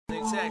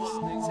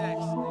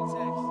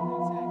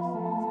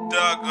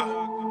Dugger.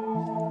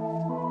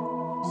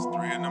 It's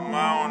 3 in the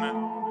morning.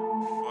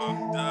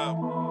 Fucked up.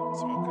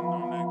 Smoking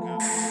on that good.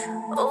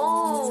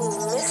 Ooh,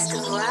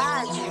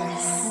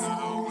 MrRogers.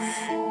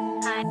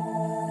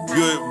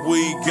 Good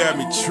weed got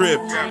me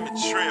trippin'.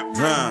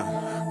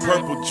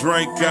 Purple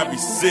drink got me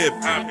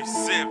sippin'.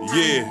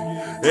 Yeah.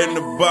 And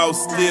the ball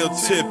still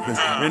tippin'.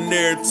 And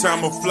every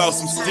time I floss,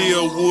 some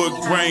steel wood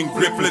grain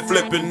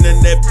flippin'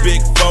 in that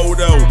big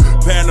photo.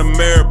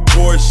 Panamera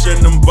Porsche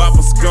and them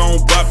boppers gon'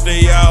 bop.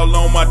 They all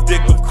on my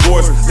dick, of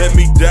course. Let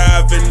me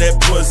dive in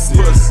that pussy,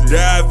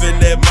 dive in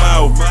that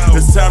mouth.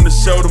 It's time to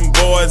show them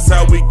boys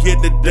how we get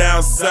it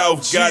down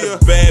south. Got a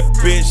bad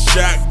bitch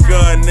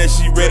shotgun and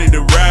she ready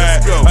to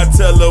ride. I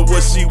tell her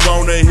what she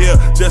wanna hear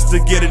just to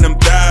get in them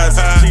thighs.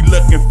 She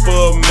looking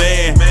for a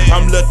man,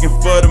 I'm looking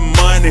for the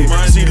money.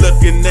 She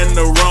looking in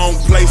the wrong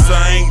place,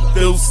 I ain't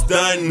through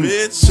stunting.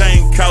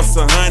 Chain cost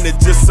 100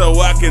 just so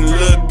I can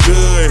look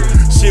good.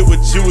 Shit,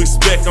 what you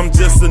expect, I'm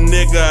just a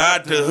nigga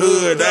out the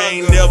hood. I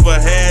ain't never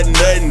had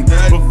nothing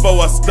before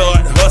I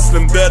start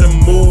hustling. Better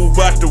move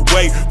out the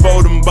way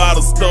before them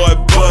bottles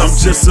start busting. I'm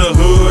just a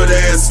hood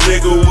ass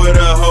nigga with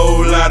a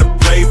whole lot of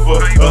paper,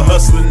 a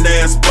hustling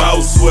ass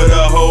boss with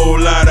a whole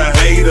lot of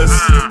haters.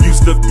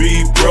 Used to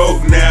be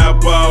broke, now I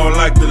ball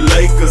like the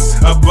Lakers.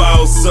 I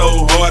ball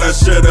so hard, I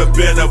should've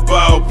been a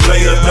ball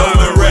player.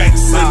 Throwing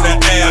racks in the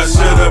air, I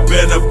should've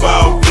been a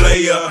ball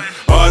player.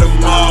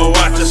 Audemars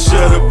watch, I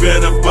should've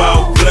been a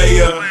ball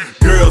player.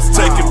 Girls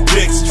taking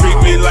pics, treat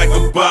me like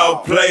a ball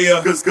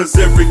player. Cause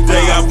every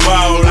day I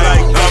ball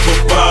like I'm a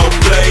ball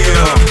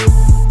player.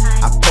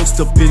 I post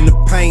up in the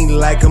paint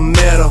like a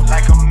medal.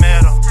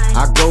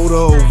 I go to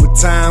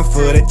overtime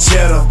for the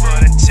cheddar.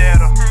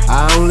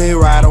 I only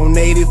ride on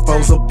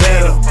 84s or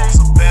better.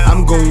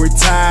 I'm gon'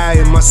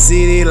 retire in my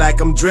city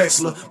like I'm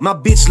Drexler. My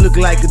bitch look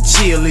like a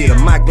cheerleader.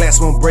 My glass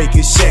won't break,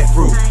 it's Shaq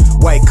fruit.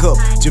 White cup,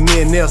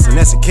 Jameer Nelson,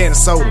 that's a can of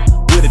soda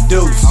with a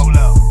deuce.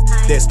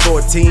 That's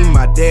 14,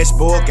 my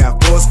dashboard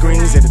got 4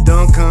 screens. At the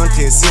dunk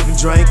contest, sipping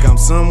drink, I'm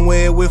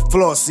somewhere with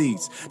floor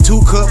seats.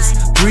 2 cups,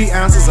 3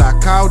 ounces, I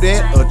call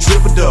that a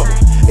triple-double.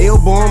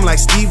 Elbow 'em like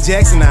Steve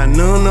Jackson, now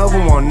none of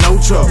them want no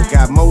trouble.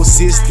 Got more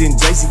assists than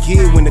Jason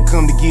Kidd when it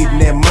come to getting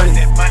that money.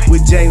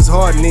 With James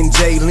Harden and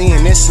Jay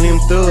Lynn, that Slim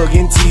Thug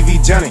and TV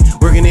Johnny.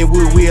 Working that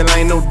wood wheel,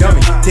 ain't no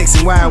dummy.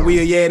 Texting wild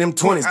wheel, yeah, them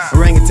 20s.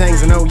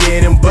 Orangutans and oh, yeah,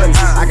 them buttons.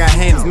 I got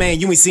hands, man,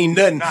 you ain't seen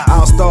nothing.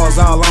 All stars,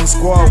 all on the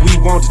squad, we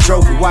want the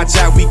trophy. Watch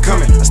out, we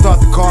coming. I start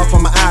the car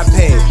from my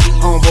iPad.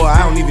 Homeboy,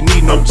 I don't even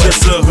need no I'm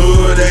just a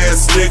hood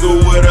ass nigga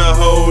with a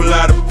whole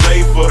lot of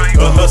paper,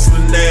 a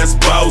hustling ass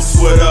boss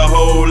with a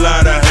whole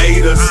lot of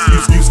haters.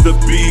 Used to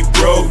be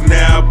broke,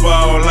 now I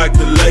ball like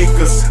the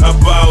Lakers. I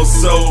ball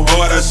so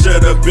hard, I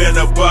should've been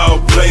a ball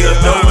player.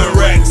 Throwing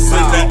racks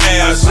in the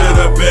air, I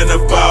should've been a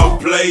ball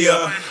player.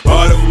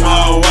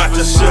 Audemars watch,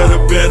 I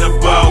should've been a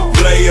ball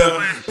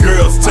player.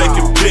 Girls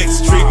taking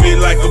pics, treat me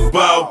like a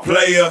ball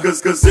player.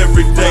 Cause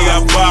every day I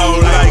ball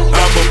like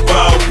I'm a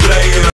ball player.